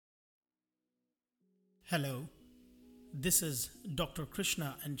Hello, this is Dr.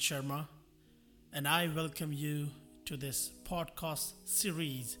 Krishna and Sharma, and I welcome you to this podcast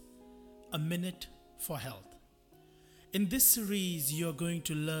series, A Minute for Health. In this series, you're going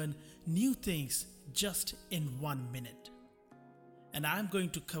to learn new things just in 1 minute. And I'm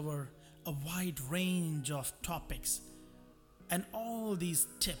going to cover a wide range of topics, and all these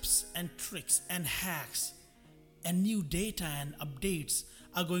tips and tricks and hacks and new data and updates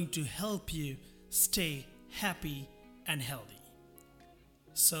are going to help you stay happy and healthy.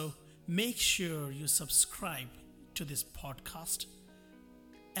 So make sure you subscribe to this podcast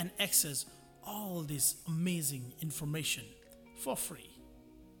and access all this amazing information for free.